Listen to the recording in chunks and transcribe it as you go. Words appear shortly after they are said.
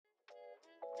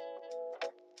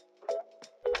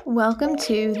Welcome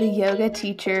to the Yoga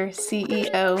Teacher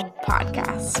CEO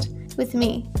podcast with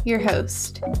me, your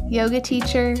host, yoga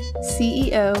teacher,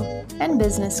 CEO, and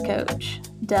business coach,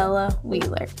 Della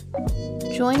Wheeler.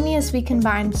 Join me as we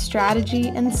combine strategy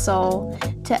and soul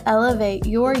to elevate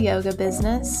your yoga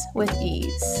business with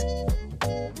ease.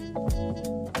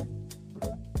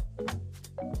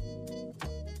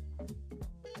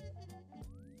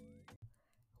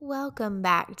 Welcome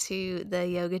back to the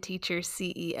Yoga Teacher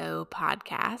CEO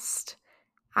podcast.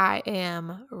 I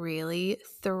am really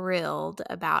thrilled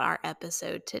about our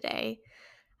episode today.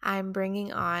 I'm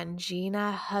bringing on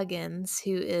Geena Huggins,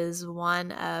 who is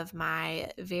one of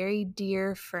my very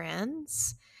dear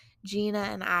friends. Geena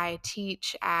and I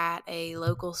teach at a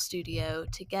local studio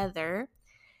together.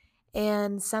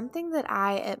 And something that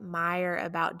I admire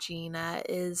about Geena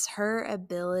is her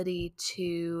ability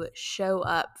to show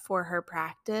up for her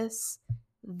practice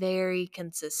very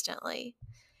consistently.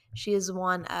 She is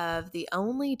one of the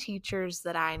only teachers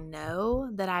that I know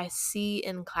that I see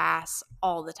in class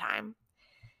all the time.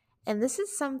 And this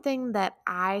is something that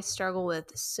I struggle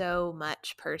with so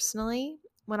much personally.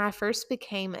 When I first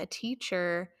became a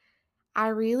teacher, I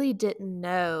really didn't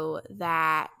know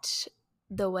that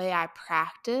the way I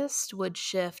practiced would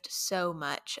shift so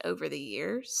much over the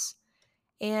years.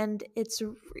 And it's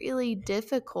really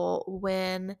difficult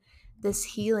when this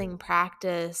healing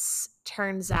practice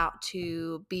turns out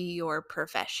to be your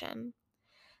profession.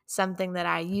 Something that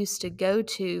I used to go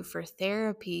to for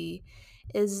therapy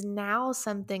is now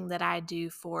something that I do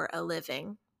for a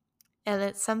living. And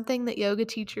it's something that yoga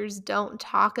teachers don't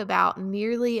talk about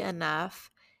nearly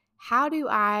enough. How do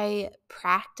I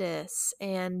practice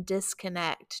and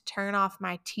disconnect, turn off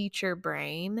my teacher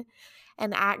brain,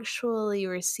 and actually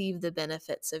receive the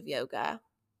benefits of yoga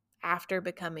after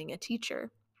becoming a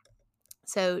teacher?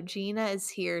 So, Geena is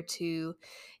here to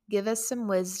give us some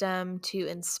wisdom, to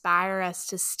inspire us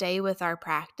to stay with our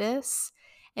practice,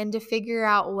 and to figure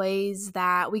out ways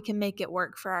that we can make it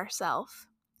work for ourselves.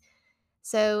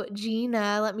 So,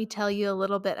 Geena, let me tell you a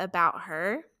little bit about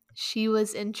her. She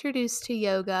was introduced to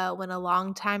yoga when a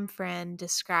longtime friend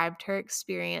described her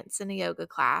experience in a yoga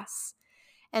class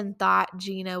and thought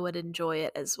Geena would enjoy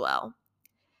it as well.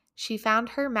 She found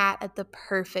her mat at the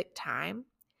perfect time,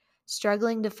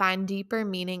 struggling to find deeper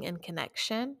meaning and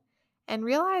connection, and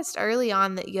realized early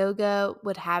on that yoga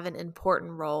would have an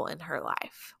important role in her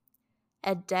life.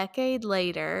 A decade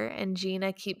later, and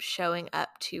Geena keeps showing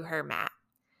up to her mat.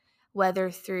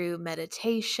 Whether through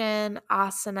meditation,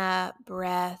 asana,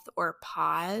 breath, or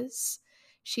pause,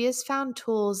 she has found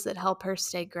tools that help her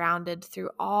stay grounded through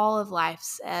all of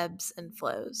life's ebbs and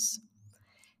flows.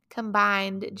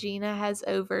 Combined, Geena has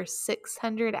over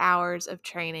 600 hours of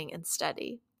training and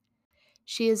study.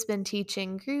 She has been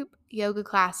teaching group yoga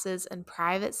classes and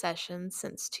private sessions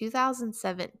since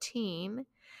 2017,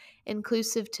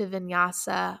 inclusive to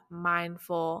vinyasa,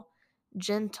 mindful,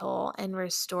 gentle, and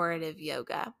restorative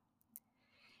yoga.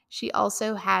 She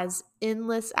also has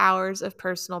endless hours of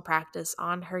personal practice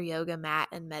on her yoga mat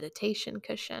and meditation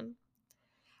cushion.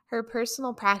 Her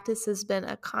personal practice has been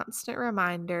a constant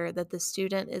reminder that the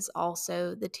student is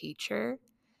also the teacher,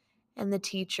 and the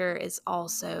teacher is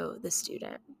also the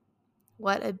student.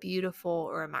 What a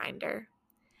beautiful reminder.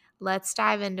 Let's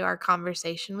dive into our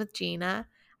conversation with Geena.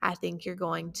 I think you're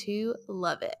going to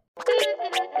love it.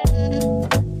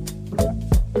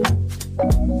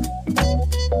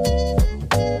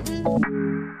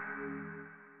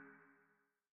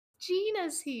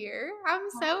 Geena's here. I'm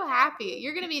so happy.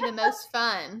 You're going to be the most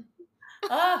fun.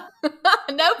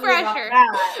 No pressure.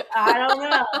 I don't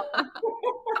know.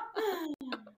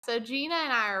 So Geena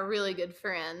and I are really good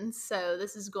friends. So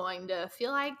this is going to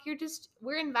feel like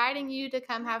we're inviting you to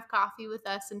come have coffee with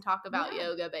us and talk about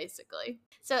yoga, basically.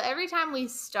 So every time we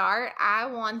start, I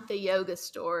want the yoga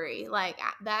story.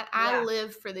 I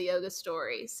live for the yoga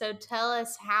story. So tell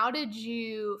us, how did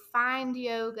you find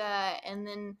yoga, and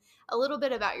then a little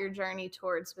bit about your journey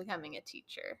towards becoming a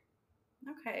teacher.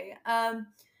 Okay.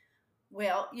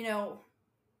 Well,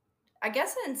 I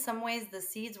guess in some ways the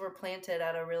seeds were planted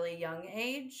at a really young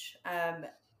age,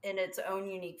 in its own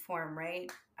unique form, right?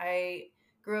 I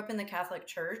grew up in the Catholic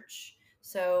Church,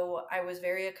 so I was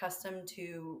very accustomed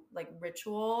to like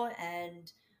ritual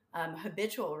and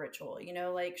habitual ritual,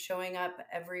 like showing up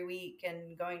every week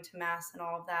and going to mass and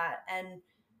all of that. And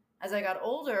as I got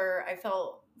older, I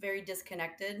felt very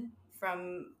disconnected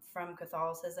from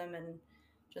Catholicism and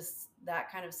just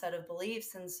that kind of set of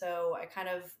beliefs. And so I kind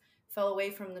of fell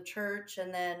away from the church.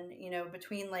 And then,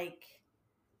 between like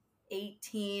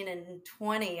 18 and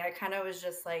 20, I kind of was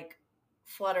just like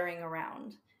fluttering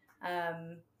around.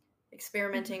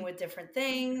 experimenting Mhm. with different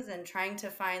things and trying to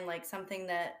find like something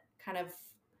that kind of,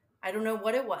 I don't know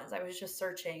what it was. I was just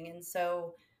searching. And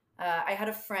so I had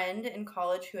a friend in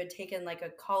college who had taken like a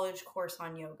college course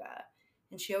on yoga.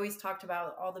 And she always talked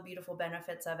about all the beautiful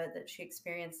benefits of it that she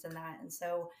experienced in that. And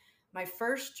so my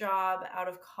first job out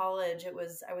of college, I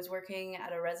was working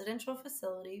at a residential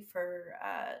facility for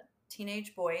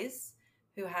teenage boys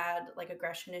who had like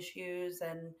aggression issues,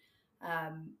 and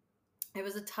um, it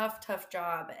was a tough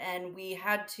job. And we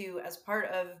had to, as part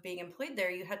of being employed there,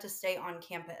 you had to stay on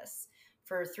campus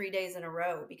for 3 days in a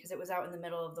row because it was out in the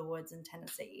middle of the woods in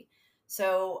Tennessee.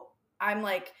 So I'm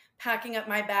like packing up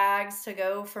my bags to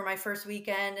go for my first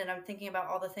weekend, and I'm thinking about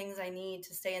all the things I need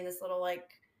to stay in this little like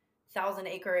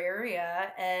 1,000-acre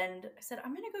area. And I said,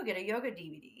 I'm gonna go get a yoga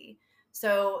DVD.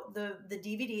 So the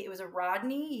DVD, it was a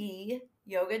Rodney Yee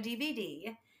yoga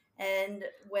DVD. And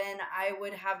when I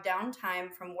would have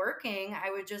downtime from working, I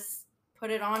would just put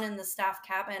it on in the staff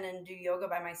cabin and do yoga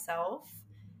by myself.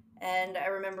 And I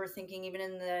remember thinking, even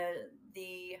in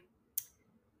the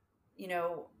you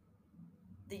know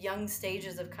the young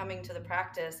stages of coming to the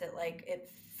practice, it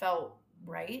felt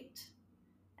right.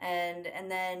 And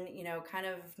then kind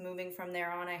of moving from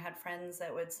there on, I had friends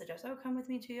that would suggest, oh, come with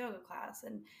me to yoga class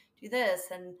and do this.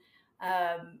 And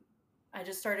um, I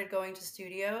just started going to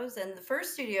studios, and the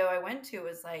first studio I went to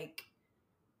was like,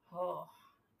 oh,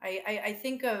 I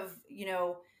think of,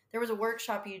 there was a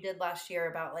workshop you did last year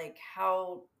about like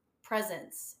how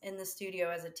presence in the studio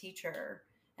as a teacher.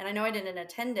 And I know I didn't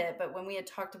attend it, but when we had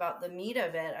talked about the meat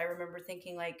of it, I remember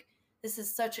thinking like, this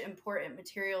is such important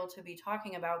material to be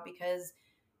talking about, because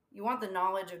you want the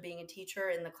knowledge of being a teacher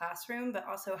in the classroom, but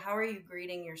also how are you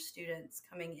greeting your students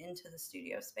coming into the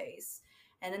studio space?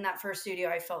 And in that first studio,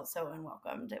 I felt so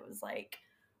unwelcomed. It was like,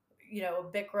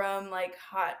 Bikram, like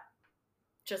hot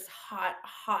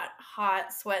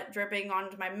sweat dripping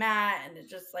onto my mat. And it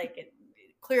just like,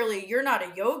 clearly you're not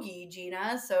a yogi,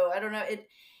 Geena. So I don't know.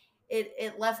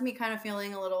 It left me kind of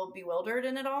feeling a little bewildered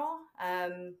in it all.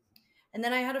 And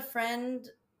then I had a friend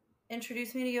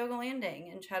introduce me to Yoga Landing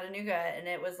in Chattanooga, and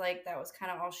it was like that was kind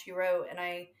of all she wrote. And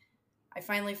I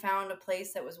finally found a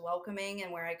place that was welcoming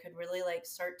and where I could really like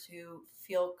start to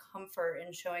feel comfort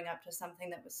in showing up to something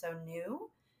that was so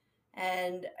new.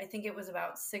 And I think it was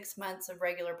about 6 months of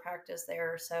regular practice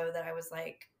there or so that I was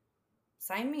like,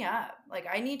 sign me up. Like,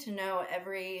 I need to know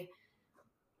every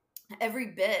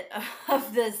bit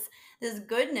of this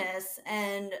goodness.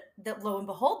 And that, lo and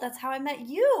behold, that's how I met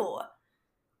you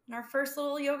in our first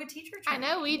little yoga teacher I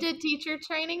know we training. did teacher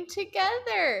training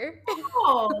together.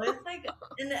 Oh, it's like,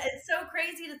 and it's so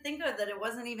crazy to think of that it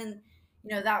wasn't even,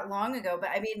 that long ago. But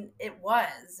I mean, it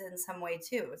was in some way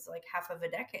too. It's like half of a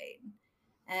decade.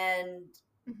 And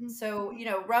Mhm. so,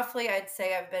 roughly I'd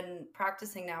say I've been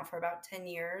practicing now for about 10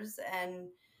 years. And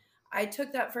I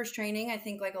took that first training, I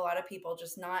think like a lot of people,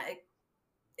 just not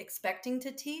expecting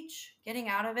to teach, getting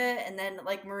out of it. And then,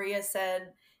 like Maria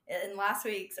said in last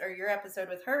week's or your episode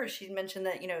with her, she mentioned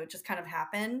that, it just kind of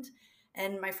happened.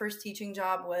 And my first teaching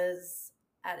job was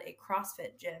at a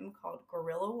CrossFit gym called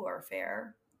Guerrilla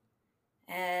Warfare.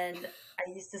 And I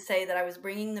used to say that I was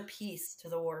bringing the peace to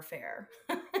the warfare.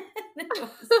 it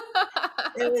was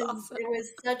That's awesome. it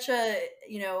was such a,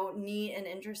 neat and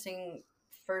interesting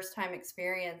first time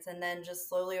experience. And then just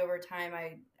slowly over time,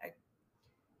 I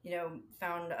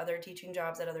found other teaching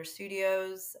jobs at other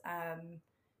studios.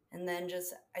 And then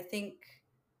just, I think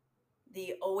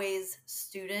the always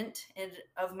student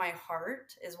of my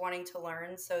heart is wanting to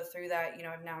learn. So through that,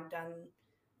 I've now done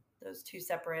those two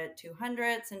separate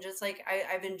 200s, and just like,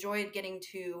 I've enjoyed getting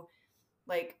to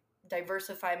like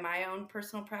diversify my own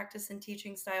personal practice and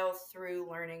teaching style through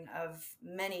learning of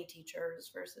many teachers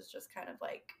versus just kind of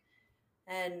like,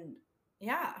 and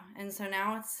yeah. And so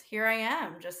now it's here I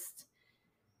am, just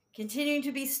continuing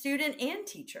to be student and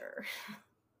teacher.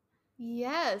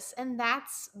 Yes, and that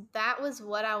was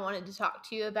what I wanted to talk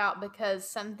to you about, because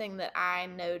something that I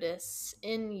notice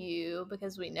in you,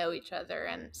 because we know each other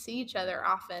and see each other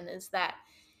often, is that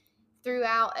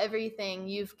throughout everything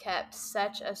you've kept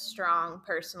such a strong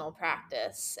personal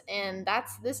practice. And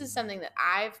this is something that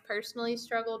I've personally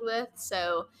struggled with.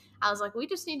 So I was like, we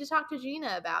just need to talk to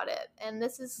Geena about it. And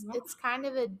it's kind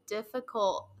of a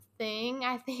difficult thing,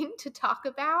 I think, to talk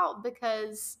about,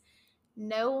 because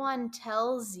no one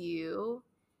tells you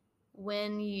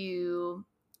when you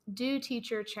do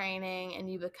teacher training and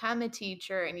you become a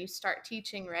teacher and you start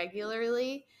teaching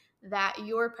regularly that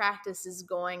your practice is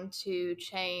going to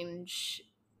change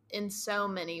in so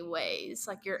many ways,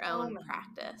 like your So own many.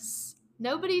 practice.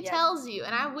 Nobody Yes. tells you,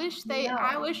 and I wish No.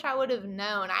 I would have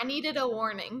known. I needed a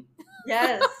warning.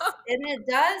 Yes, and it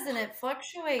does, and it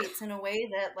fluctuates in a way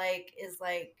that, like, is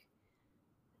like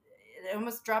it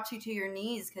almost drops you to your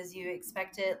knees because you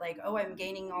expect it like, "Oh, I'm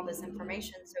gaining all this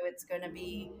information, so it's gonna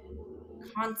be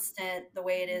constant the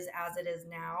way it is as it is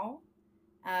now."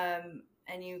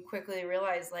 And you quickly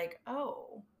realize, like,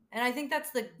 "Oh." And I think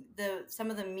that's the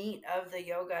some of the meat of the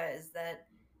yoga is that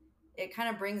it kind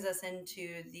of brings us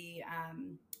into the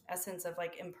essence of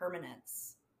like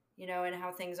impermanence, and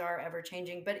how things are ever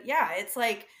changing. But yeah, it's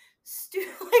like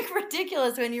like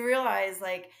ridiculous when you realize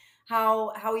like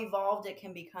how evolved it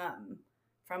can become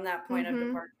from that point of Mhm.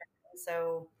 departure. And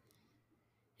so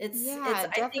it's Yeah,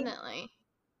 I think definitely.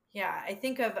 yeah, I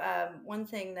think of one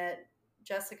thing that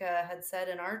Jessica had said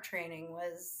in our training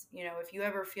was, if you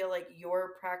ever feel like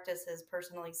your practice is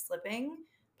personally slipping,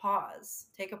 pause,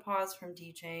 take a pause from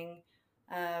teaching,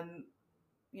 um,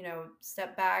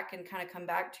 step back and kind of come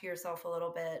back to yourself a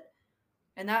little bit.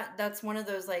 And that's one of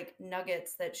those like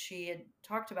nuggets that she had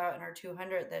talked about in our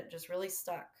 200 that just really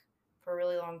stuck for a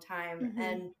really long time. Mhm.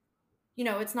 And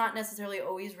it's not necessarily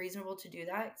always reasonable to do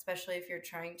that, especially if you're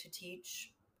trying to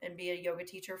teach and be a yoga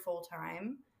teacher full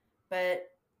time.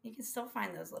 But you can still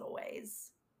find those little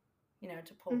ways,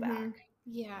 to pull back. Mhm.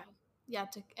 Yeah. Yeah,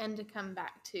 to come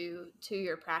back to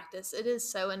your practice. It is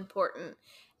so important.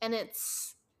 And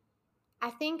it's I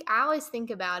think I always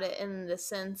think about it in the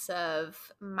sense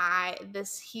of my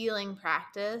this healing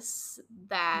practice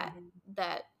that Hmm.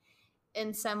 that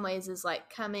in some ways is like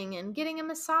coming and getting a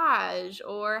massage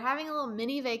or having a little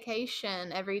mini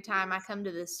vacation every time I Yes. come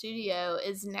to the studio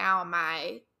is now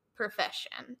my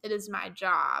profession. It is my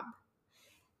job.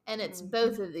 And it's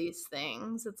both Hmm. of these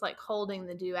things. It's like holding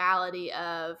the duality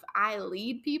of I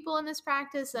lead people in this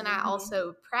practice and I Hmm.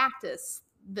 also practice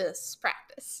this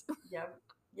practice. Yep.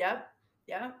 Yep.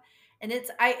 Yep. And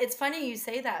it's funny you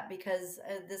say that because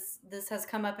this has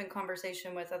come up in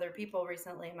conversation with other people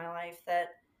recently in my life that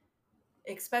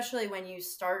especially when you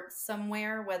start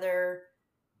somewhere, whether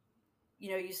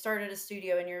you start at a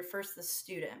studio and you're first the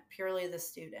student, purely the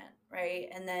student, right?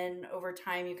 And then over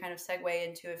time you kind of segue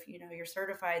into, if you're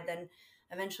certified, then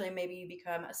eventually maybe you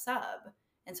become a sub.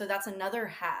 And so that's another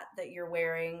hat that you're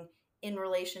wearing in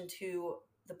relation to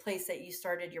the place that you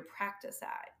started your practice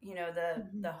at, the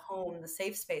Mhm. home, the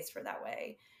safe space for that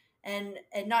way. And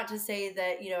not to say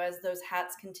that, as those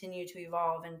hats continue to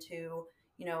evolve into,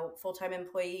 full-time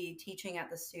employee teaching at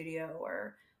the studio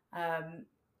or um,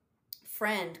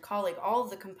 friend, colleague, all of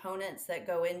the components that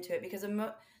go into it, because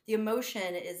the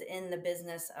emotion is in the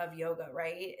business of yoga,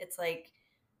 right? It's like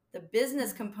the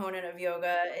business Mhm. component of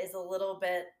yoga is a little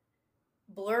bit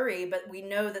blurry, but we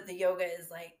know that the yoga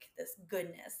is like this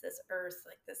goodness, this earth,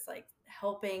 like this, like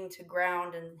helping to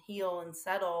ground and heal and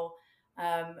settle.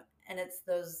 And it's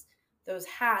those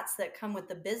hats that come with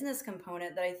the business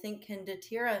component that I think can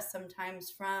deter us sometimes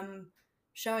from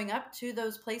showing up to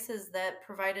those places that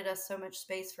provided us so much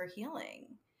space for healing.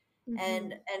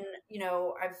 And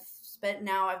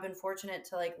I've been fortunate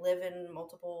to like live in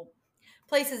multiple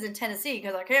places in Tennessee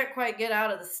because I can't quite get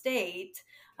out of the state.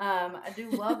 I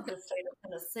do love the state of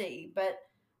Tennessee, but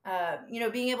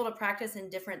being able to practice in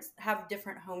have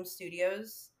different home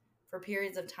studios for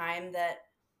periods of time that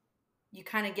you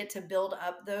kind of get to build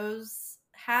up those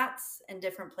hats in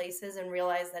different places and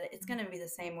realize that it's going to be the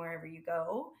same wherever you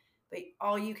go, but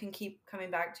all you can keep coming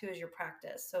back to is your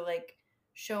practice. So like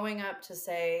showing up to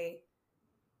say,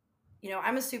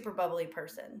 I'm a super bubbly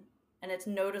person and it's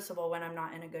noticeable when I'm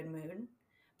not in a good mood.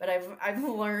 But I've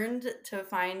learned to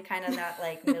find kind of that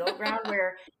like middle ground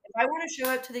where if I want to show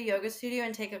up to the yoga studio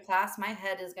and take a class, my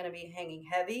head is going to be hanging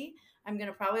heavy. I'm going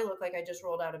to probably look like I just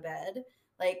rolled out of bed.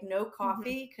 Like no Mhm.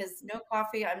 coffee, because no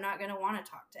coffee, I'm not going to want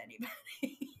to talk to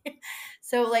anybody.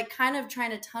 So like kind of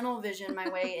trying to tunnel vision my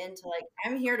way into like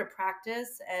I'm here to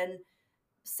practice and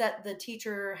set the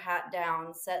teacher hat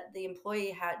down, set the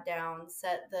employee hat down,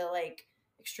 set the like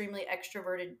extremely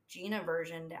extroverted Geena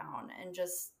version down, and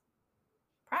just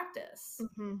practice.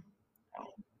 Mhm. So,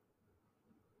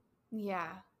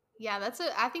 Yeah. Yeah,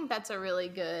 I think that's a really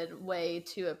good way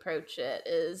to approach it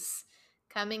is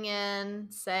coming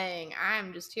in saying,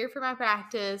 "I'm just here for my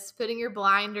practice," putting your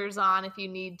blinders on if you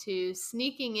need to,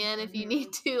 sneaking in if you need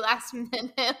mhm. to last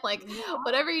minute, like Yeah.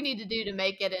 whatever you need to do to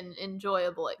make it an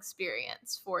enjoyable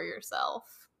experience for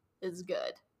yourself is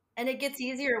good. And it gets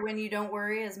easier when you don't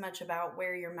worry as much about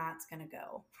where your mat's going to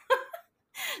go.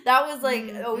 That was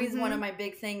like always one of Mhm. my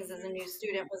big things as a new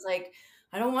student was like,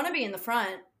 I don't want to be in the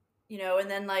front,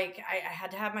 and then like I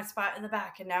had to have my spot in the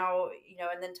back. And now,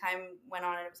 and then time went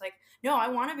on and it was like, no, I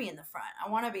want to be in the front. I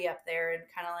want to be up there. And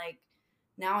kind of like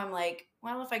now I'm like,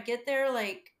 well, if I get there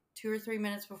like 2 or 3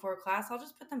 minutes before class, I'll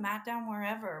just put the mat down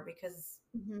wherever because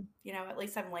Mhm. At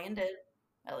least I'm landed.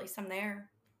 At least I'm there.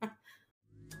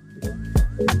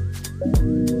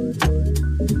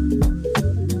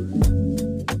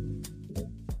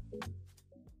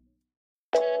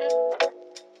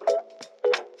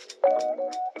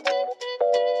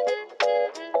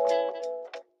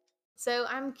 So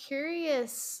I'm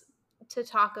curious to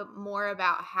talk more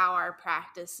about how our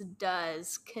practice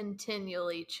does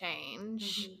continually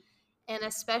change. Mhm. And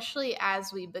especially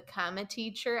as we become a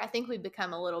teacher, I think we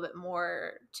become a little bit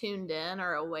more tuned in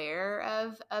or aware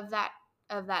of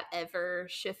that ever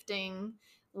shifting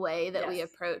way that we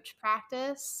Yes. approach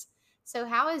practice. So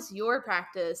how has your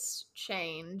practice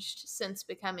changed since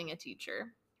becoming a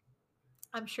teacher?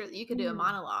 I'm sure that you could do a Mm.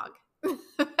 monologue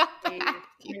about Geez, that.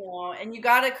 I know, and you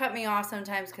gotta cut me off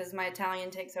sometimes because my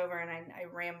Italian takes over and I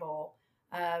ramble.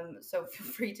 So feel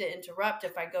free to interrupt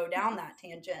if I go down that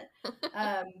tangent.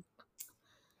 Um,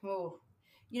 ooh.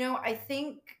 I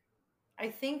think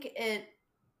it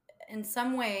in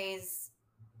some ways,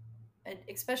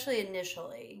 especially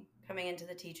initially coming into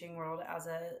the teaching world as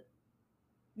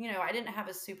I didn't have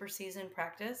a super seasoned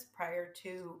practice prior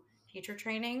to teacher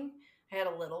training. I had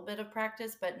a little bit of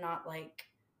practice, but not like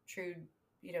true,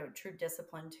 true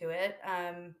discipline to it.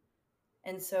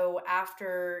 And so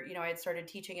after, I had started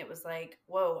teaching, it was like,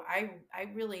 whoa, I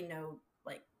really know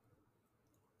like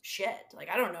shit. Like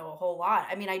I don't know a whole lot.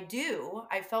 I mean, I do.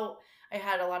 I felt I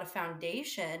had a lot of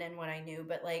foundation in what I knew,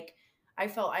 but like I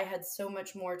felt I had so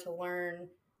much more to learn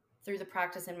through the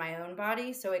practice in my own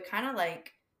body. So it kind of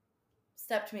like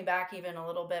stepped me back even a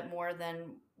little bit more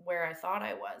than where I thought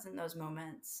I was in those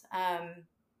moments.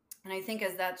 And I think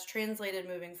as that's translated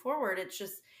moving forward, it's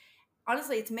just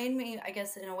honestly, it's made me, I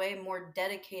guess, in a way more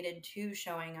dedicated to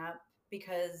showing up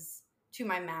because to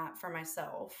my mat for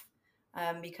myself.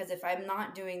 Because if I'm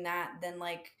not doing that, then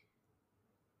like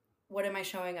what am I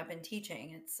showing up and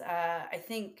teaching? I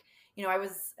think,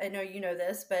 I know you know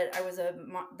this, but I was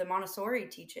the Montessori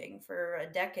teaching for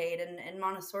a decade. And in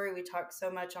Montessori, we talk so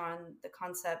much on the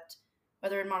concept,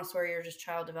 whether in Montessori or just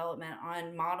child development,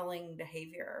 on modeling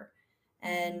behavior.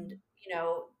 And, Mhm.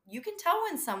 you can tell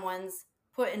when someone's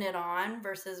putting it on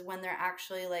versus when they're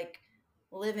actually like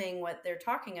living what they're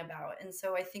talking about. And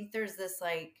so I think there's this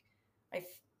like, I've,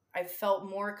 I've felt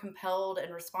more compelled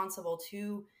and responsible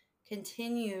to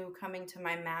continue coming to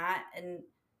my mat and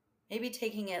maybe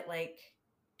taking it like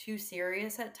too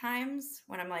serious at times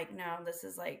when I'm like, no, this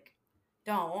is like,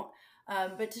 don't.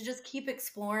 But to just keep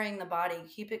exploring the body,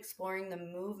 keep exploring the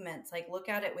movements, like look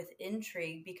at it with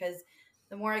intrigue because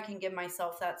the more I can give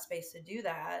myself that space to do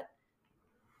that,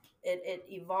 it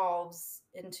evolves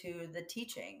into the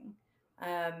teaching.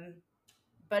 Um,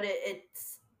 but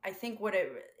it's I think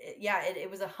it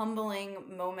was a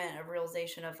humbling moment of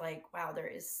realization of like, wow, there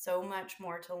is so much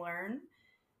more to learn,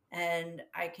 and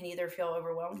I can either feel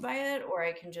overwhelmed by it or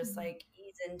I can just Mhm. like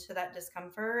ease into that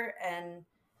discomfort and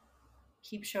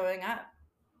keep showing up.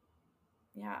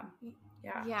 Yeah. Y-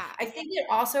 Yeah. Yeah. I think it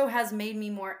also has made me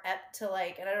more apt to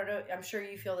like, and I don't know, I'm sure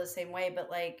you feel the same way, but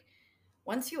like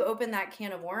once you open that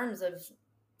can of worms of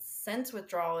sense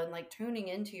withdrawal and like tuning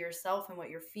into yourself and what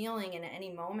you're feeling in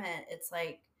any moment, it's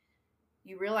like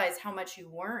you realize how much you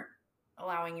weren't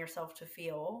allowing yourself to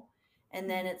feel. And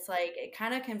then Mhm. it's like it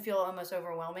kind of can feel almost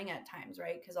overwhelming at times,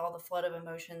 right? Because all the flood of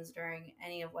emotions during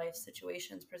any of life's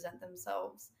situations present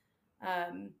themselves.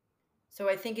 Um, so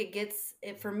I think it gets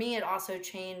it for me, it also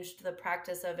changed the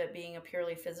practice of it being a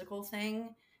purely physical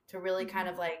thing to really kind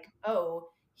Mhm. of like,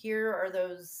 oh, here are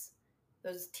those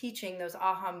teaching, those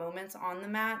aha moments on the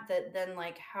mat that then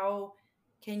like how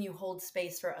can you hold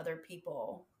space for other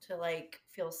people to like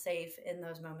feel safe in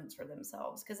those moments for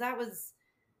themselves? Because that was,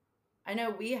 I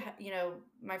know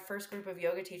my first group of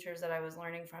yoga teachers that I was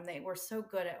learning from, they were so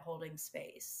good at holding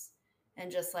space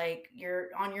and just like you're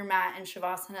on your mat in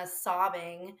shavasana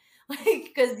sobbing, like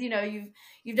because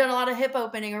you've done a lot of hip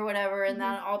opening or whatever, and Mhm.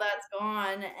 that all that's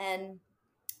gone, and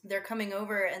they're coming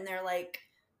over and they're like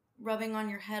rubbing on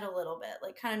your head a little bit,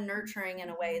 like kind of nurturing in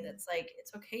a way Mhm. that's like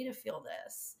it's okay to feel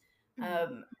this.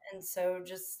 Mhm. And so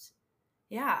just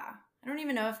yeah, I don't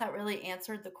even know if that really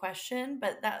answered the question,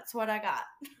 but that's what I got.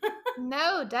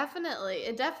 No, definitely.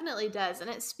 It definitely does. And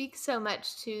it speaks so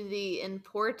much to the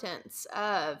importance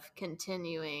of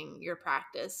continuing your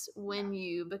practice. When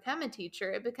you become a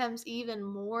teacher, it becomes even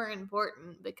more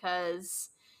important because,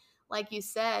 like you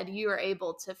said, you are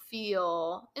able to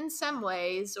feel in some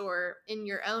ways or in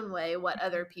your own way what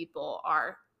other people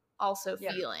are also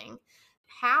Yeah. feeling.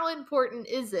 How important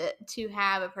is it to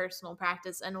have a personal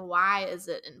practice and why is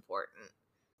it important?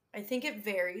 I think it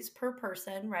varies per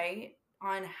person, right?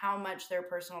 On how much their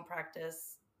personal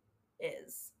practice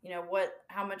is.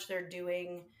 How much they're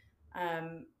doing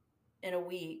um, in a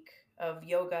week of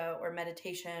yoga or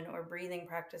meditation or breathing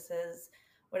practices,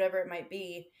 whatever it might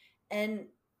be. And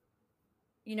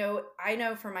I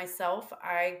know for myself,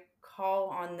 I call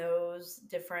on those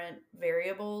different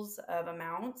variables of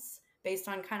amounts based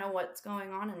on kind of what's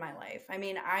going on in my life. I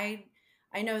mean, I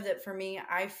know that for me,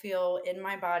 I feel in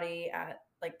my body at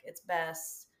like its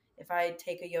best if I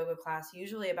take a yoga class,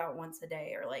 usually about once a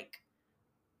day or like,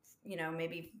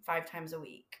 maybe 5 times a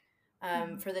week.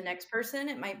 Mhm. For the next person,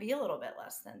 it might be a little bit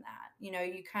less than that.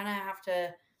 You kind of have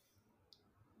to.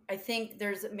 I think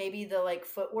there's maybe the like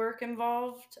footwork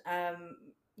involved.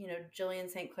 Jillian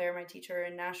St. Clair, my teacher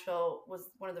in Nashville,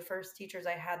 was one of the first teachers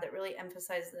I had that really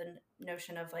emphasized the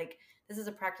notion of like, this is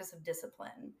a practice of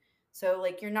discipline. So,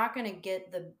 like, you're not going to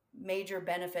get the major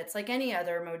benefits like any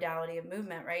other modality of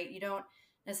movement, right? You don't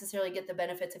necessarily get the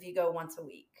benefits if you go once a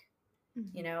week.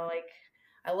 Mhm. Like,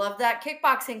 I love that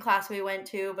kickboxing class we went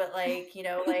to, but like,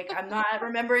 like I'm not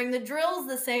remembering the drills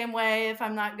the same way if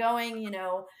I'm not going,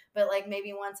 but like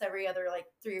maybe once every other like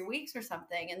 3 weeks or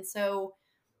something. And so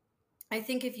I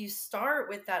think if you start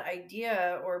with that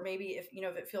idea, or maybe if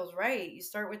it feels right, you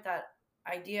start with that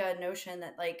idea, notion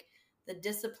that like the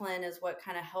discipline is what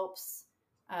kind of helps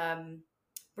um,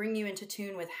 bring you into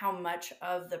tune with how much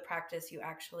of the practice you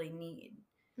actually need.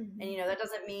 And, Mhm. that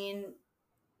doesn't mean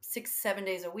 6, 7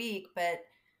 days a week, but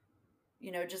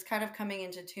just kind of coming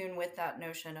into tune with that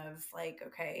notion of like,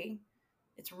 okay,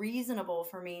 it's reasonable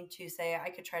for me to say I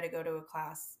could try to go to a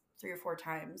class 3 or 4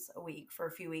 times a week for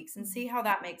a few weeks and Mhm. see how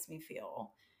that makes me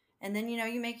feel. And then,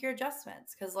 you make your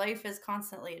adjustments because life is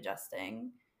constantly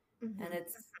adjusting. And Mhm.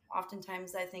 it's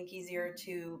oftentimes, I think, easier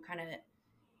to kind of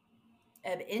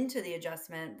ebb into the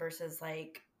adjustment versus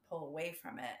like pull away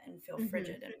from it and feel Mhm.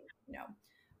 frigid and, you know,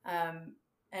 um,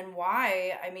 and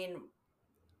why, I mean,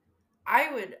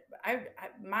 I would,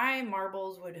 my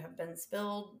marbles would have been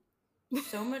spilled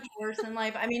so much worse in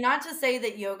life. I mean, not to say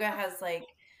that yoga has like,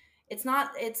 it's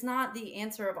not the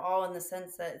answer of all in the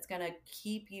sense that it's going to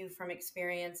keep you from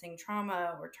experiencing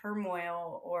trauma or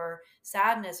turmoil or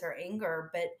sadness or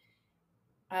anger, but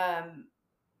um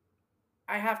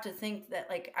I have to think that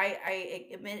like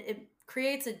it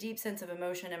creates a deep sense of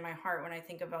emotion in my heart when I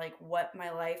think of like what my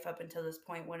life up until this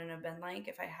point wouldn't have been like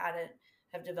if I hadn't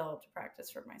have developed a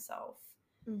practice for myself.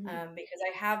 Mhm. Because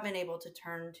I have been able to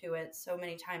turn to it so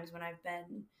many times when I've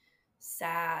been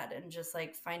sad and just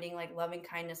like finding like loving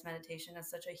kindness meditation is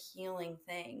such a healing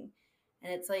thing.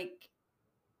 And it's like,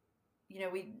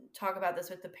 we talk about this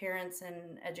with the parents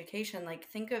and education. Like,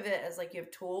 think of it as like you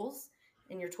have tools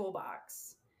in your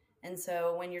toolbox. And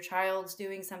so when your child's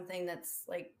doing something that's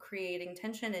like creating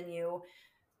tension in you,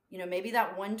 maybe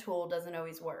that one tool doesn't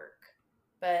always work,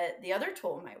 but the other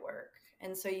tool might work.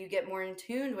 And so you get more in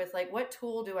tune with like, what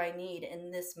tool do I need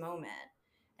in this moment?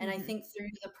 And I Mhm. think through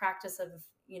the practice of,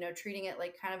 treating it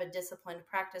like kind of a disciplined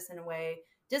practice in a way,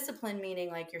 discipline meaning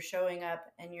like you're showing up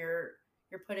and you're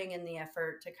putting in the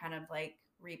effort to kind of like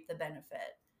reap the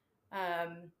benefit.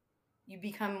 Um, you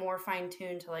become more fine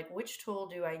tuned to like, which tool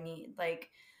do I need?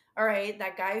 Like, all right,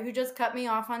 that guy who just cut me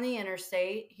off on the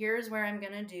interstate, here's where I'm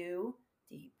going to do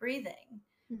deep breathing.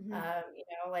 Mhm.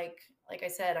 Like I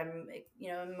said, I'm,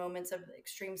 in moments of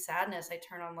extreme sadness, I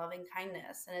turn on loving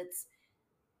kindness. And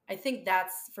I think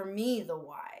that's for me, the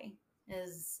why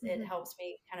is it Mhm. helps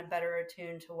me kind of better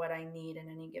attune to what I need in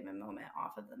any given moment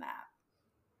off of the map.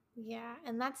 Yeah,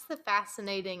 and that's the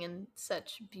fascinating and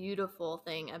such beautiful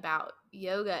thing about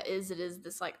yoga is it is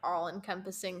this like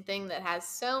all-encompassing thing that has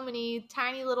so many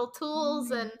tiny little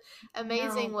tools Mm, and I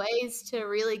know. amazing ways to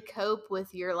really cope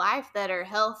with your life that are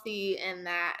healthy and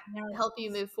that help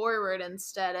you Yes. move forward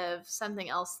instead of something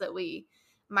else that we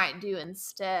might do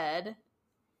instead.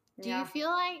 Do you Yeah, feel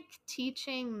like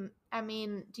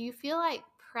do you feel like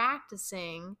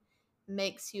practicing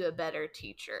makes you a better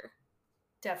teacher?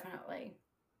 definitely.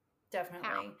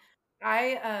 How? Definitely.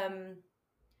 I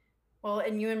well,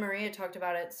 and you and Maria talked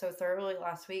about it so thoroughly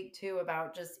last week too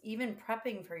about just even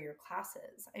prepping for your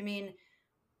classes. I mean,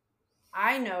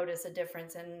 I notice a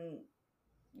difference in,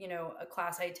 a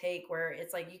class I take where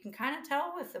it's like you can kind of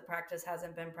tell if the practice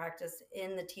hasn't been practiced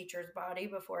in the teacher's body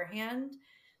beforehand.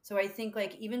 So I think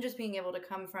like even just being able to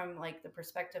come from like the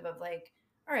perspective of like,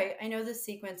 all right, I know this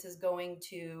sequence is going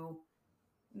to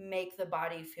make the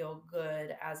body feel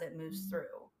good as it moves Mhm.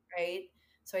 through, right?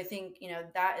 So I think,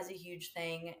 that is a huge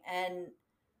thing. And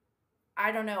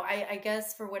I don't know, I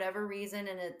guess for whatever reason,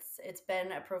 and it's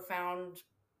been a profound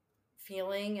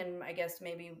feeling, and I guess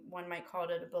maybe one might call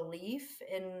it a belief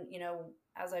in,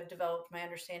 as I've developed my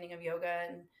understanding of yoga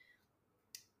and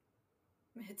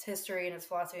its history and its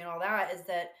philosophy and all that, is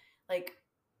that like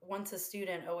once a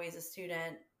student, always a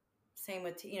student. same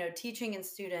with, teaching and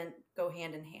student go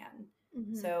hand in hand.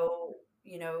 Mhm. So,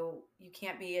 you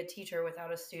can't be a teacher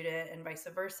without a student and vice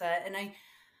versa. And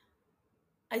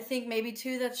I think maybe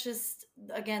too, that's just,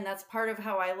 again, that's part of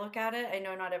how I look at it. I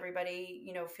know not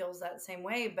everybody, feels that same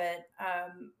way, but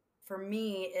for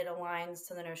me, it aligns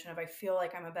to the notion of I feel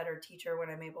like I'm a better teacher when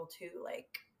I'm able to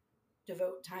like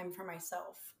devote time for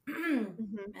myself and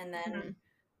Mhm. then Mhm.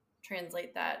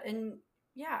 translate that. And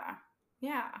yeah,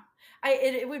 yeah.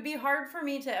 It would be hard for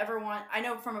me to ever want, I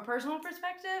know from a personal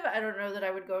perspective, I don't know that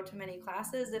I would go to many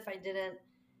classes if I didn't,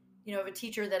 of a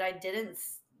teacher that I didn't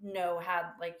know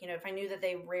had like, if I knew that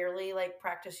they rarely like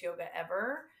practice yoga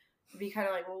ever, it'd be kind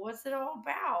of like, well, what's it all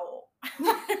about?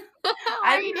 Why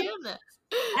I are you don't, doing this?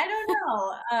 I don't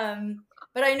know.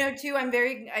 But I know too,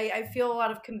 I feel a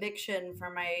lot of conviction for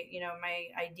my, my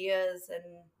ideas and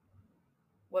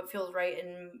what feels right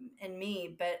in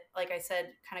me. But like I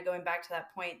said, kind of going back to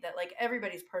that point that like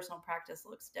everybody's personal practice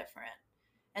looks different.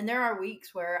 And there are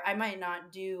weeks where I might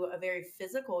not do a very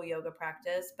physical yoga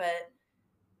practice, but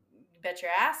bet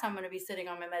your ass I'm going to be sitting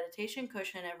on my meditation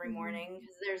cushion every Mhm. morning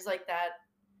because there's like that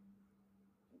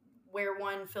where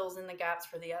one fills in the gaps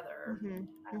for the other. Mhm.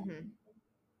 Mhm.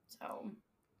 So,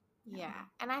 yeah. Yeah.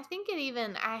 And I think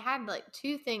I had like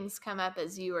two things come up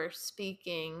as you were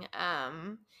speaking.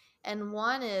 And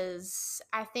one is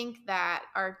I think that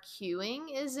our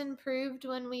cueing is improved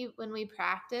when we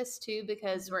practice too,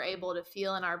 because we're Mhm. able to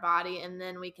feel in our body and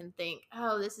then we can think,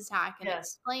 oh, this is how I can Yes.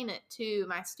 explain it to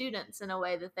my students in a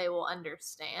way that they will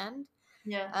understand.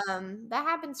 Yes. That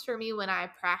happens for me when I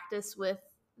practice with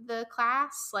the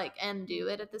class, like, and do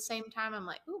it Mhm. at the same time. I'm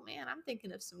like, oh man, I'm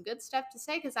thinking of some good stuff to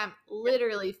say because I'm Yep.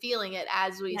 literally feeling it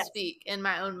as we Yes. speak in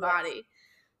my own Yes. body.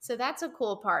 So that's a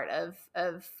cool part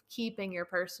of keeping your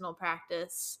personal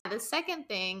practice. The second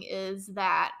thing is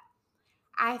that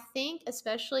I think,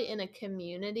 especially in a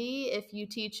community, if you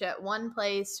teach at one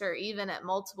place or even at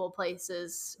multiple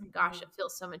places, gosh, it Mhm.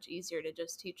 feels so much easier to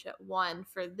just teach at one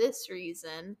for this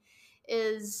reason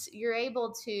is you're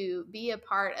able to be a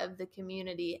part of the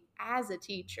community as a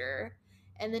teacher,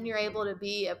 and then you're able Mhm. to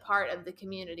be a part of the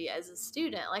community as a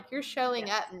student. Like you're showing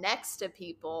Yes. up next to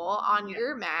people on Yeah.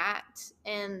 your mat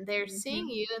and they're seeing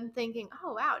Mhm. you and thinking,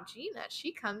 oh wow, Geena,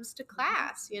 she comes to Mhm.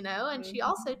 class, and she Mhm.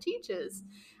 also teaches.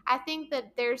 I think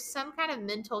that there's some kind of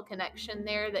mental connection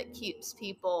there that keeps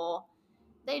people,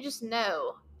 they just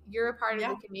know you're a part of the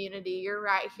Yeah. community. You're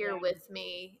right here Yeah. with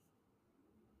me.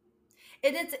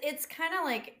 It's kind of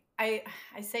like I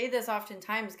say this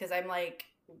oftentimes because I'm like,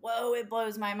 whoa, it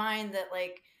blows my mind that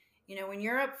like, when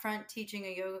you're up front teaching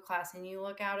a yoga class and you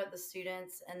look out at the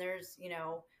students and there's,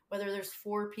 whether there's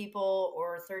 4 people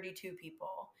or 32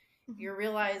 people, Mhm. you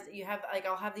realize that you have like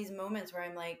I'll have these moments where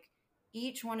I'm like,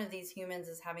 each one of these humans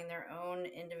is having their own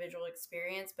individual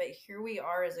experience, but here we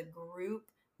are as a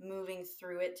group moving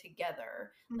through it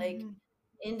together, like Mhm.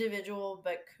 individual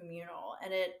but communal.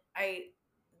 And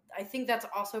I think that's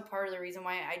also part of the reason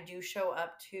why I do show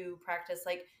up to practice.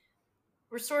 Like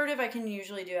restorative, I can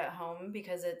usually do at home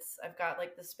because I've got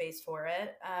like the space for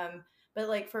it. But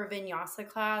like for a vinyasa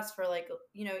class, for like,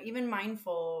 even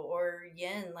mindful or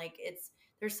yin, like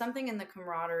there's something in the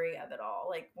camaraderie of it all.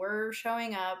 Like we're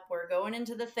showing up, we're going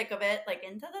into the thick of it, like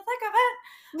into the thick of it.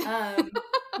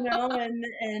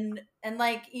 And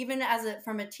like even as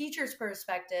from a teacher's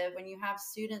perspective, when you have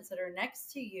students that are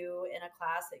next to you in a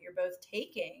class that you're both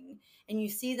taking and you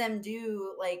see them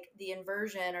do like the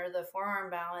inversion or the forearm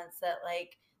balance that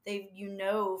like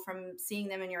from seeing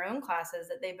them in your own classes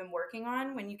that they've been working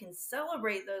on, when you can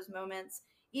celebrate those moments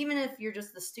even if you're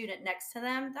just the student next to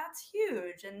them, that's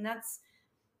huge. And that's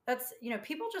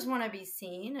people just want to be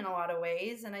seen in a lot of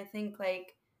ways. And I think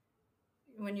like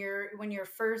when you're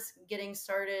first getting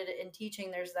started in teaching,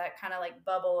 there's that kind of like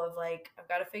bubble of like, I've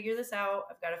got to figure this out,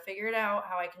 I've got to figure it out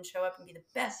how I can show up and be the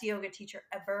best yoga teacher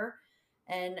ever.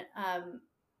 And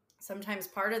sometimes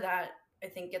part of that I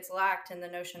think gets lacked in the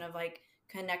notion of like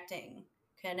connecting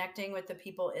with the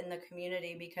people in the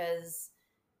community, because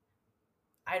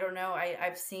I don't know,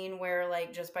 I've seen where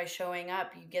like just by showing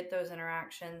up you get those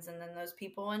interactions, and then those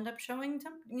people end up showing to,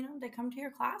 they come to your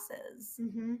classes.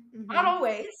 Mhm. Not Mhm.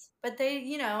 always, but they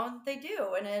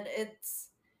do. And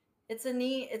it's a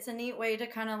neat way to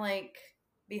kind of like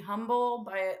be humble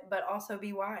but also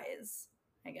be wise,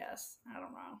 I guess. I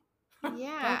don't know. Don't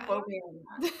Yeah. quote me on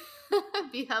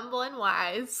that. Be humble and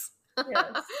wise.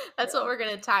 Yes. That's what Yes. we're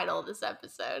going to title this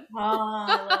episode. Oh,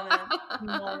 I love it.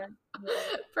 Love it.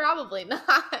 Love Probably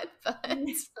not, but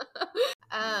it.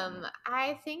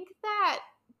 I think that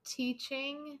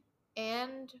teaching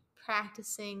and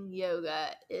practicing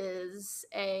yoga is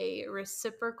a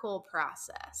reciprocal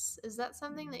process. Is that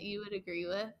something that you would agree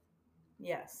with?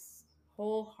 Yes,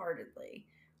 wholeheartedly.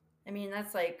 I mean,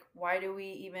 that's like, why do we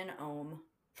even own?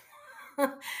 I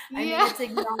mean, Yeah. it's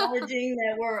acknowledging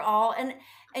that we're all, and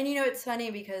it's funny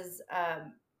because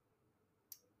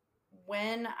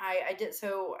when I did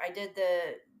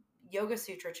the Yoga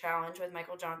Sutra challenge with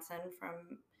Michael Johnson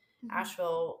from Mhm.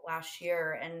 Asheville last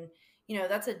year, and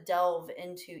that's a delve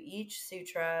into each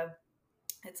sutra.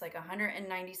 It's like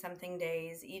 190 something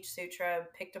days, each sutra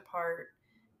picked apart,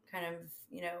 kind of,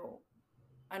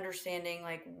 understanding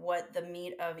like what the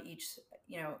meat of each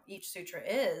sutra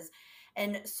is.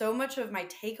 And so much of my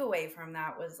takeaway from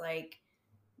that was like,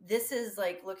 this is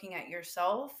like looking at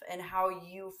yourself and how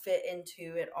you fit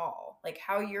into it all, like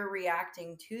how you're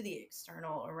reacting to the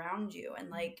external around you. And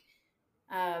like,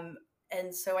 um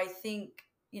and so I think,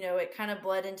 it kind of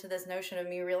bled into this notion of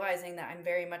me realizing that I'm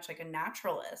very much like a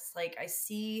naturalist. Like I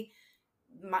see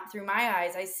through my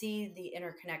eyes, I see the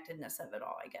interconnectedness of it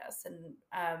all, I guess. And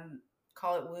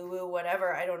call it woo woo,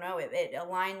 whatever. I don't know. It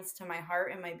aligns to my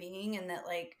heart and my being, and that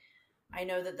like I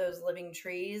know that those living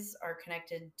trees are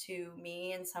connected to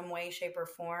me in some way, shape, or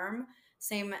form.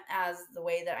 Same as the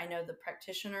way that I know the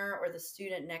practitioner or the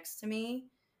student next to me,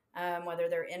 whether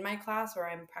they're in my class or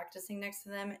I'm practicing next to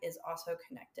them, is also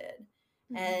connected.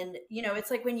 Mhm. And,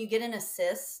 it's like when you get an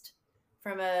assist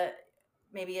from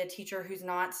maybe a teacher who's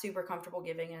not super comfortable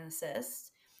giving an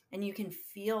assist, and you can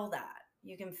feel that.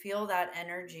 You can feel that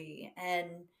energy.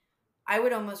 And I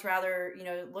would almost rather,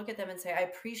 look at them and say, I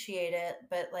appreciate it,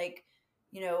 but like,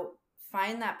 you know,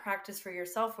 find that practice for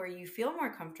yourself where you feel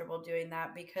more comfortable doing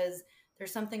that, because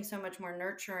there's something so much more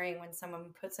nurturing when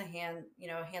someone puts hands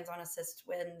on assist,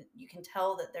 when you can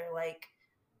tell that they're like,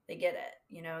 they get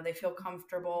it, they feel Mhm.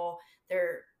 comfortable.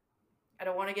 They're, I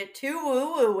don't want to get too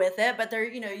woo woo with it, but they're,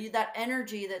 that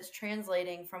energy that's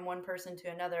translating from one person to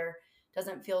another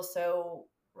doesn't feel so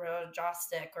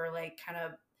jostic or like kind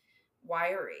of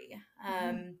wiry.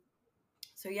 Mhm.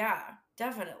 So yeah,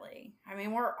 definitely. I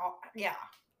mean, we're all, yeah.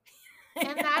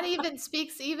 And Yeah, that even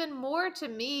speaks even more to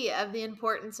me of the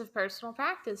importance of personal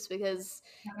practice, because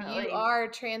you definitely. are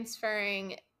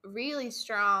transferring really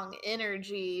strong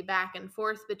energy back and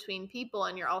forth between people,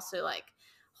 and you're also like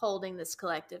holding this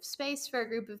collective space for a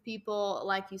group of people,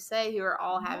 like you say, who are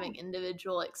all Yeah. having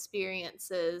individual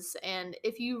experiences. And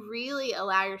if you really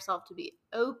allow yourself to be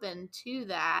open to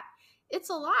that, it's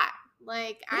a lot.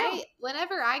 Like, Yeah.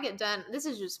 whenever I get done, this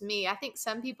is just me. I think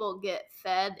some people get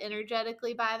fed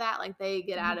energetically by that. Like, they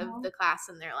get out of Mhm. the class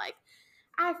and they're like,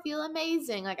 I feel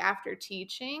amazing, like after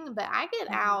teaching. But I get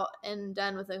Mhm. out and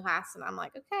done with the class and I'm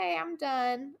like, okay, I'm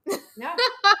done. Yeah.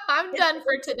 I'm It's, done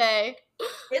for today.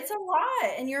 it's a lot.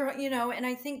 And and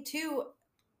I think too,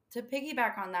 to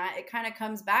piggyback on that, it kind of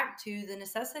comes back to the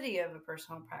necessity of a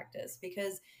personal practice.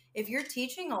 Because if you're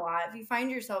teaching a lot, if you find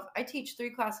yourself, I teach 3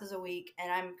 classes a week,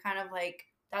 and I'm kind of like,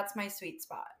 that's my sweet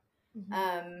spot. Mhm.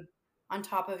 Um, on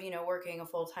top of, working a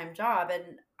full time job.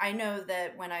 And I know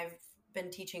that when I've been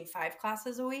teaching 5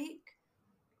 classes a week,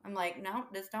 I'm like, no,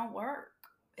 this don't work.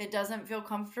 It doesn't feel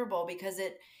comfortable, because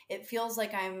it feels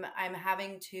like I'm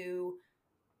having to,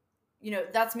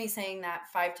 that's me saying that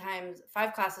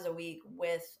 5 classes a week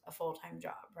with a full time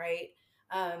job, right?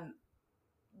 Um,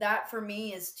 that for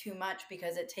me is too much,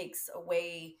 because it takes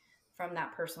away from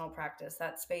that personal practice,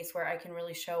 that space where I can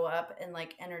really show up and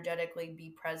like energetically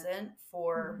be present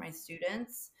for Mhm. my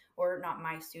students, or not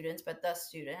my students, but the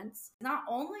students. Not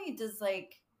only does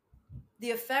like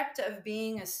the effect of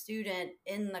being a student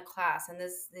in the class, and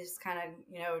this kind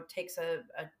of takes a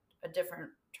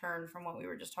different turn from what we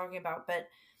were just talking about, but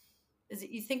is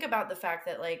that you think about the fact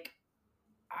that like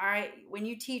when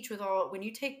you when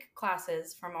you take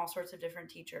classes from all sorts of different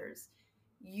teachers,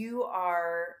 you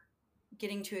are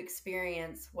getting to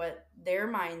experience what their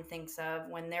mind thinks of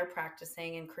when they're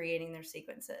practicing and creating their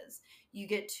sequences. You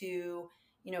get to,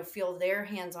 feel their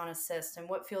hands on assist and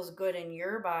what feels good in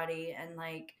your body. And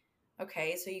like,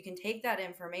 okay, so you can take that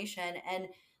information. And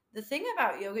the thing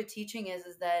about yoga teaching is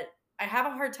that I have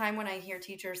a hard time when I hear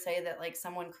teachers say that like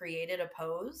someone created a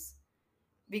pose,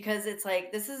 because it's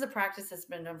like this is a practice that's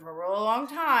been done for a real long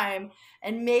time,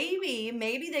 and maybe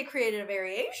they created a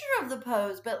variation of the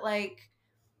pose, but like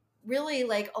really,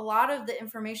 like a lot of the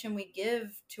information we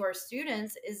give to our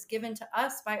students is given to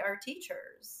us by our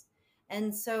teachers.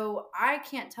 And so I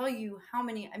can't tell you how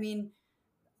many, I mean,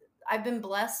 I've been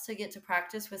blessed to get to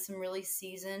practice with some really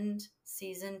seasoned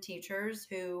teachers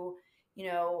who,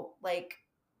 like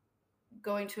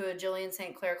going to a Jillian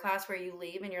St. Clair class where you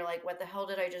leave and you're like, what the hell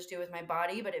did I just do with my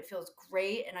body? But it feels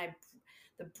great. And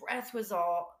the breath was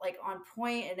all like on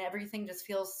point, and everything just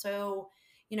feels so,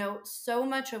 so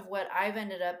much of what I've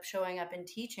ended up showing up and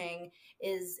teaching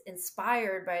is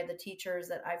inspired by the teachers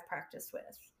that I've practiced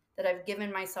with, that I've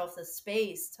given myself the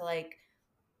space to like,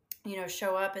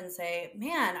 show up and say,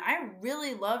 man, I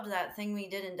really loved that thing we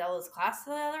did in Della's class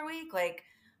the other week. Like,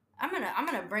 I'm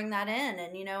gonna bring that in.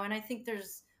 And and I think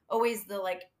there's always the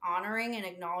like honoring and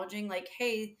acknowledging, like,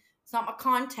 hey, it's not my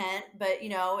content, but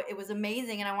it was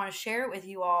amazing and I want to share it with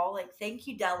you all. Like, thank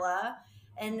you, Della.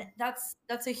 And that's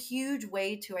a huge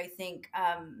way to, I think,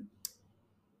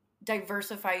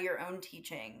 diversify your own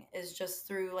teaching, is just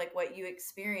through like what you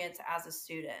experience as a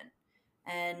student.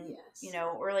 And Yes.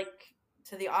 or like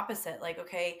to the opposite, like,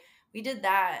 okay, we did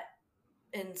that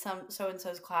in some so and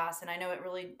so's class and I know it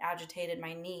really agitated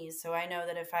my knees, so I know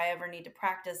that if I ever need to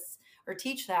practice or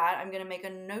teach that, I'm going to make a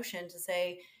notion to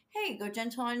say, hey, go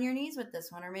gentle on your knees with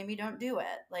this one, or maybe don't do it.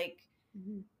 Like,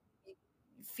 Mm-hmm.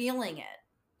 feeling it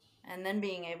and then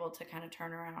being able to kind of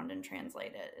turn around and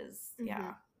translate it is, Mm-hmm.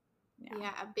 yeah, yeah,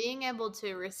 Yeah, being able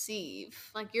to receive,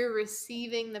 like you're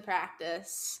receiving the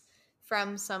practice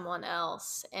from someone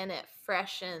else, and it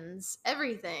freshens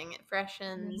everything. It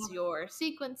freshens yeah, your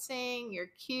sequencing, your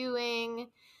cueing,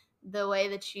 the way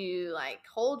that you like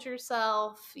hold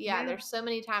yourself. Yeah, yeah. there's so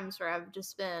many times where I've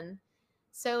just been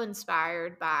so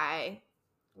inspired by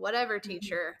whatever Mhm.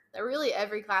 teacher. Really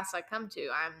every class I come to,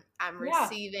 I'm Yeah.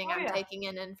 receiving, Oh I'm yeah. taking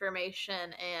in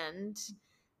information and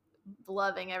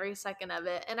loving every second of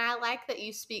it. And I like that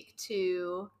you speak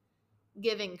to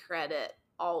giving credit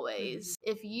Mhm. always.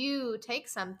 If you take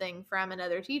something from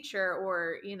another teacher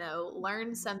or,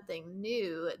 learn something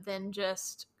new, then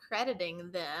just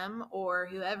crediting them or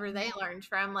whoever they learned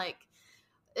from, like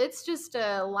it's just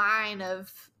a line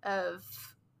of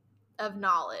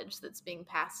knowledge that's being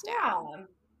passed down. Yeah.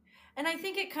 And I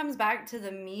think it comes back to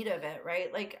the meat of it,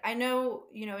 right? Like, I know,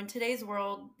 in today's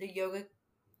world, the yoga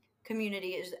community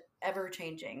is ever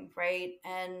changing, right?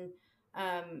 And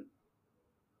um,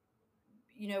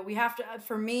 we have to,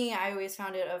 for me, I always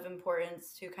found it of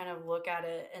importance to kind of look at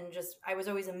it, and just, I was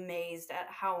always amazed at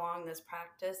how long this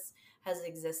practice has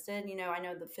existed. I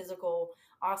know the physical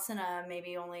asana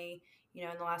maybe only, in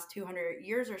the last 200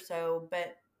 years or so,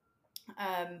 but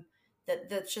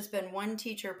that's just been one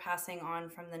teacher passing on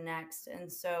from the next.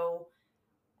 And so,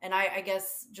 and I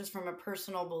guess just from a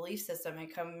personal belief system, I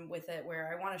come with it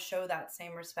where I want to show that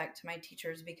same respect to my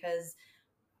teachers, because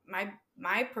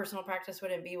my personal practice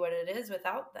wouldn't be what it is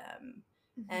without them.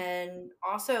 Mm-hmm. And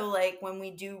also, like, when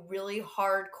we do really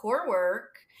hard core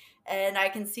work and I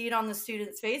can see it on the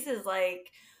students' faces,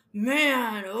 like,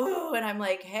 man, oh, and I'm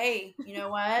like, hey, you know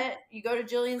what? You go to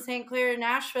Jillian St. Clair in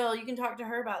Nashville, you can talk to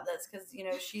her about this, because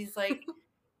she's like,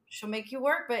 she'll make you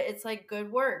work, but it's like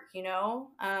good work.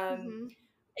 Mm-hmm.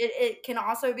 It can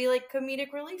also be like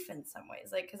comedic relief in some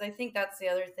ways, like, because I think that's the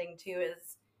other thing too,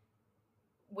 is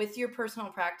with your personal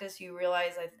practice, you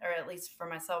realize, or at least for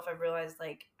myself, I've realized,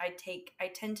 like, I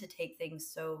tend to take things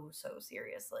so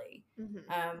seriously,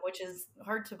 Mm-hmm. which is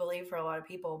hard to believe for a lot of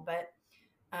people. But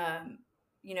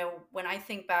when I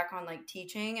think back on like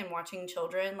teaching and watching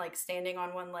children like standing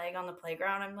on one leg on the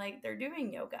playground, I'm like, they're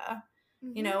doing yoga.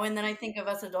 Mm-hmm. And then I think of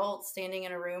us adults standing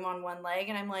in a room on one leg,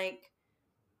 and I'm like,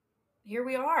 here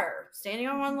we are standing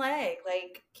on one leg,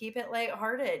 like, keep it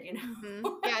lighthearted, Mm-hmm.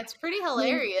 Yeah, it's pretty I mean,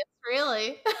 hilarious,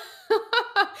 really.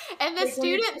 And the like, when it's,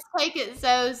 students take it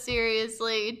so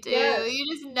seriously too. yes,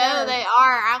 You just know yes, they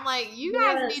are. I'm like, you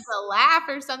guys need yes. to laugh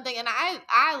or something. And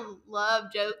I love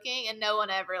joking, and no one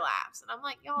ever laughs. And I'm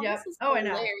like, y'all, Yep. this is Oh, I know.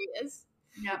 hilarious.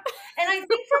 Yep. And I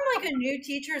think from like a new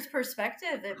teacher's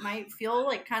perspective, it might feel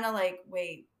like kind of like,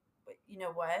 wait, you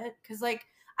know what? Because, like,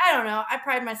 I don't know. I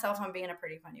pride myself on being a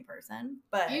pretty funny person,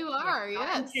 but You are, not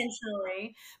yes.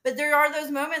 intentionally. But there are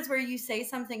those moments where you say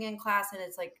something in class and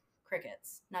it's like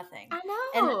crickets, nothing. I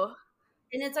And know.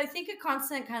 it's, I think, a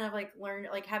constant kind of like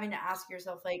like having to ask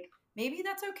yourself, like, maybe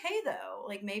that's okay though.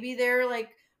 Like, maybe they're like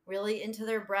really into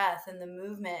their breath and the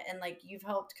movement, and like you've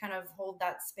helped kind of hold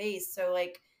that space. So,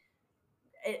 like,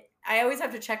 I always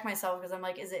have to check myself, because I'm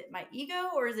like, is it my ego,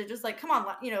 or is it just like, come on,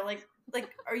 like,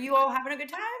 are you all having a good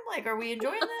time? Like, are we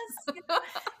enjoying this?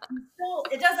 So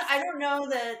it doesn't. I don't know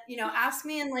that. Ask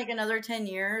me in like another 10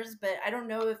 years, but I don't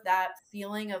know if that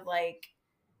feeling of like,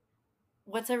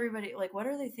 what's everybody like, what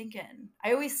are they thinking?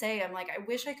 I always say, I'm like, I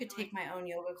wish I could take my own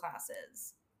yoga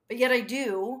classes, but yet I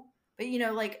do. But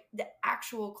like the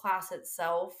actual class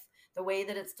itself, the way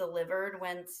that it's delivered,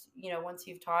 once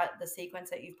you've taught the sequence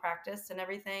that you've practiced and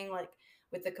everything, like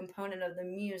with the component of the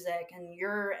music and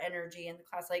your energy in the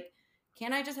class, like,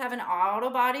 can I just have an auto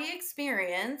body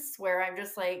experience where I'm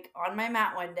just like on my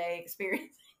mat one day experiencing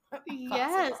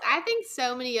Yes, classical. I think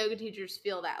so many yoga teachers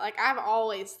feel that. Like, I've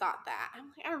always thought that. I'm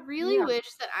like, I really Yeah, wish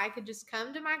that I could just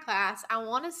come to my class. I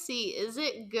want to see, is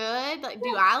it good? Like,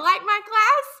 do yeah, I like my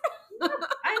class?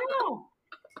 I know.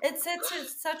 It's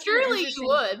such an Surely you interesting.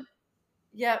 would.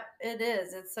 Yep, it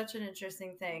is. It's such an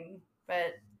interesting thing.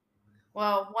 But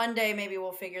well, one day maybe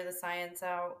we'll figure the science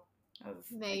out of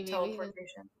like Maybe we could.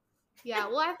 teleportation. Yeah,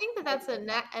 well, I think that I that's love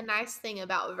that. a nice thing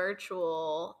about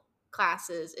virtual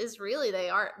classes is really they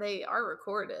are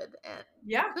recorded and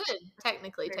you Yeah, could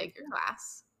technically very take your true.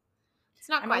 class. It's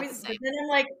not I'm quite the always, same.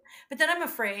 but then I'm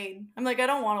afraid. I'm like, I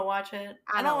don't want to watch it.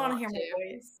 I I don't don't want to want hear my to.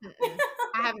 voice. Mm-mm.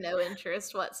 I have no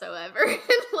interest whatsoever in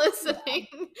Yeah, listening.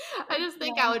 I it's just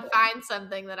think I not would find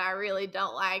something that I really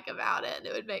don't like about it, and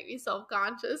it would make me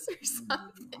self-conscious or good.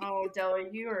 something. Oh, Della,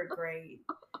 you are great.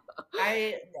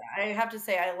 I I have to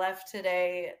say I left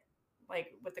today like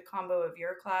with the combo of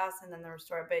your class and then the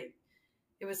restore, but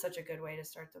it was such a good way to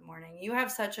start the morning. You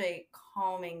have such a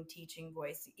calming teaching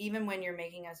voice, even when you're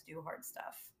making us do hard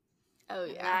stuff. Oh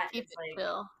And yeah, that keep is it like,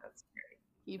 chill. that's great.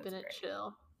 Keeping That's it great.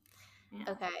 chill. Yeah.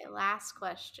 Okay, last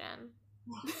question.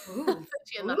 Ooh.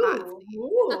 Put you in the hot Ooh. seat.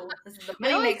 Ooh. This is the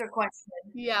We always moneymaker question.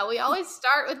 Yeah, we always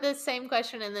start with the same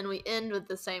question and then we end with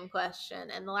the same question.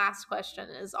 And the last question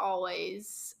is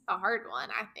always a hard one,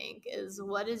 I think, is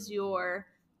what is your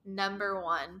number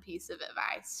one piece of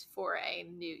advice for a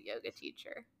new yoga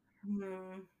teacher?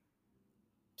 Hmm.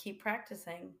 Keep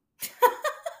practicing.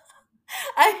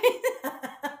 I mean,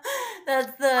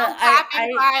 that's the I'm clapping I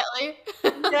quietly.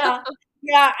 yeah.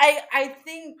 Yeah, I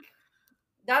think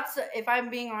that's if I'm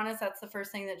being honest, that's the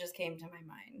first thing that just came to my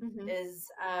mind Hmm. is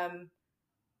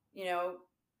you know,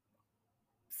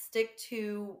 stick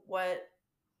to what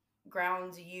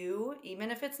grounds you,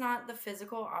 even if it's not the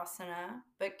physical asana,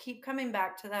 but keep coming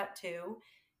back to that too,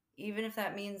 even if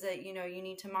that means that, you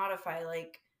need to modify.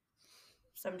 Like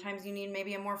sometimes you need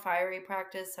maybe a more fiery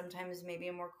practice, sometimes maybe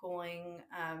a more cooling,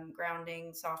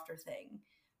 grounding, softer thing.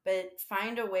 But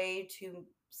find a way to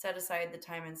set aside the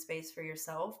time and space for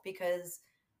yourself because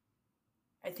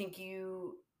I think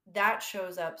that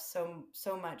shows up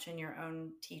so much in your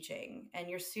own teaching and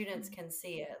your students can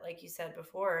see it like you said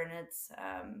before, and it's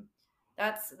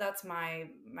that's my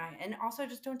and also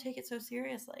just don't take it so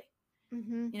seriously.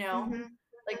 Hmm. You know, Hmm.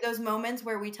 like those moments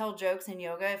where we tell jokes in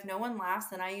yoga, if no one laughs,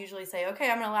 then I usually say, okay,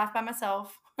 I'm gonna laugh by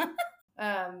myself.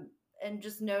 And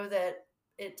just know that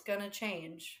it's gonna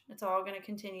change, it's all gonna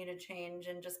continue to change,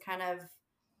 and just kind of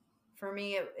for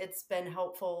me it's been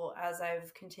helpful as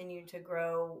I've continued to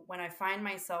grow when I find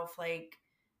myself like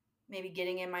maybe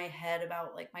getting in my head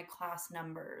about like my class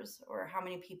numbers or how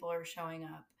many people are showing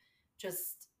up.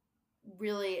 Just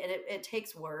really, and it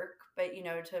takes work, but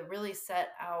to really set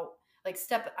out, like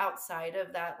step outside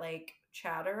of that like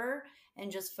chatter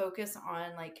and just focus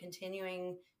on like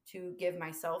continuing to give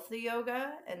myself the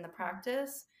yoga and the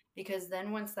practice, because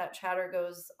then once that chatter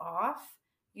goes off,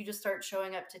 you just start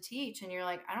showing up to teach and you're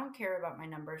like, I don't care about my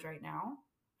numbers right now,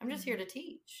 I'm just here Hmm. to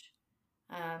teach.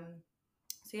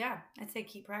 So yeah, I'd say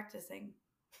keep practicing.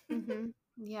 Hmm.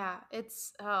 Yeah,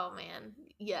 it's oh man.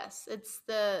 Yes,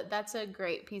 that's a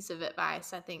great piece of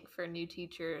advice I think for new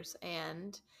teachers,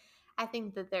 and I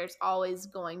think that there's always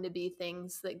going to be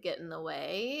things that get in the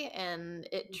way, and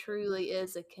it truly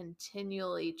is a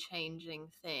continually changing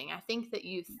thing. I think that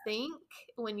you think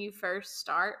when you first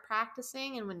start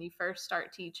practicing and when you first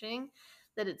start teaching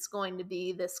that it's going to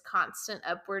be this constant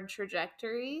upward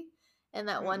trajectory, and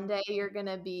that one Mm-mm. day you're going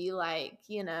to be like,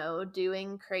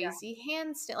 doing Yeah, crazy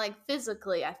handstand, like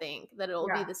physically, I think that it'll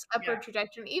be yeah, this yeah. upward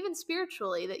trajectory, and even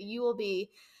spiritually, that you will be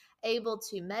able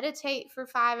to meditate for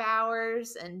 5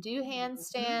 hours and do Mhm.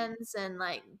 handstands and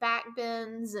like back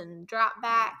bends and drop Yeah.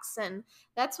 backs. And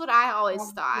that's what I always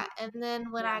Um, thought. And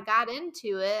then when yeah, I got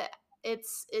into it,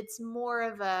 it's more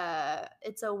of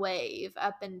it's a wave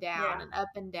yeah, and up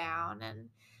and down,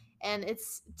 and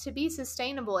it's to be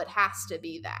sustainable, it has to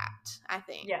be that, I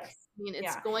think. yes, I mean,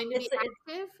 it's yeah. going to be It's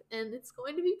active and it's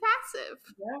going to be passive.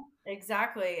 yeah,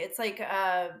 exactly. It's like,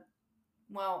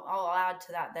 well, I'll add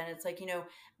to that then. It's like,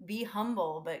 be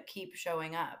humble, but keep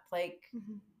showing up. Like,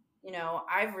 Mhm.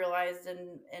 I've realized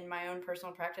in my own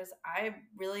personal practice, I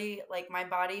really like my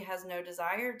body has no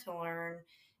desire to learn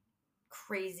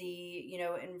crazy,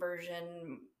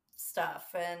 inversion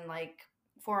stuff and like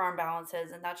forearm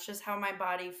balances. And that's just how my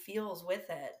body feels with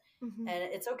it. Mhm. And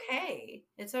it's okay.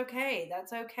 It's okay.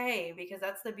 That's okay. Because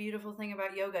that's the beautiful thing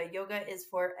about yoga. Yoga is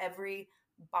for every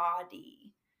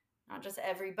body, not just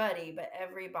everybody, but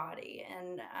everybody.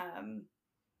 And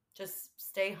just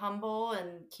stay humble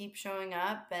and keep showing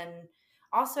up. And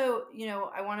also,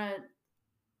 I want to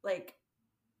like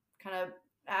kind of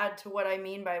add to what I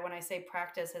mean by when I say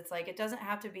practice, it's like it doesn't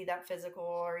have to be that physical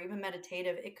or even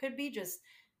meditative. It could be just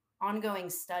ongoing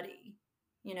study,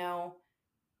 you know,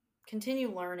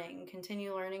 continue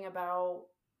learning about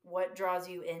what draws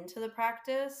you into the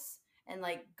practice and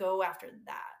like go after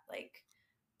that. Like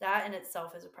that in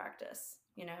itself is a practice,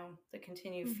 you know, the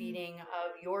continued Mm-hmm. feeding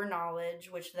of your knowledge,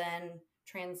 which then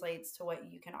translates to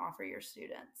what you can offer your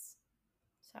students.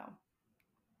 So,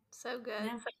 So good.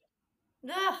 yeah.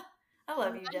 Ugh, I A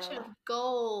love you, bunch of Della.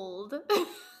 gold.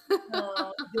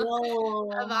 Oh, A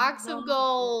gold. box of Gold.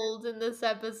 gold in this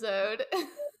episode.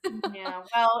 Yeah.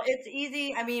 Well, it's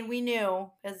easy. I mean, we knew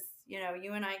because,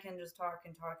 you and I can just talk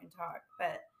and talk and talk.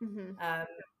 But Hmm. um,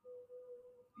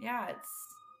 yeah,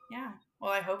 yeah.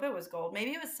 Well, I hope it was gold.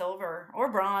 Maybe it was silver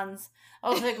or bronze.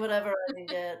 I'll take whatever I can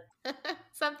get.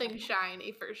 Something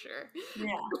shiny for sure.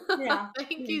 Yeah. Yeah. Thank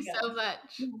There you you so go. much.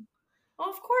 Yeah. Well,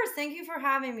 of course. Thank you for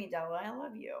having me, Della. I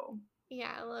love you.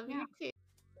 Yeah, I love Yeah. you too.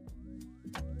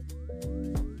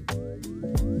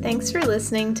 Thanks for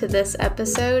listening to this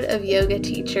episode of Yoga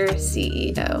Teacher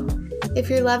CEO. If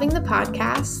you're loving the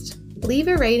podcast, leave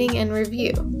a rating and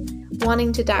review.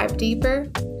 Wanting to dive deeper?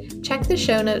 Check the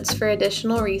show notes for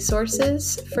additional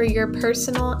resources for your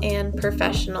personal and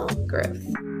professional growth.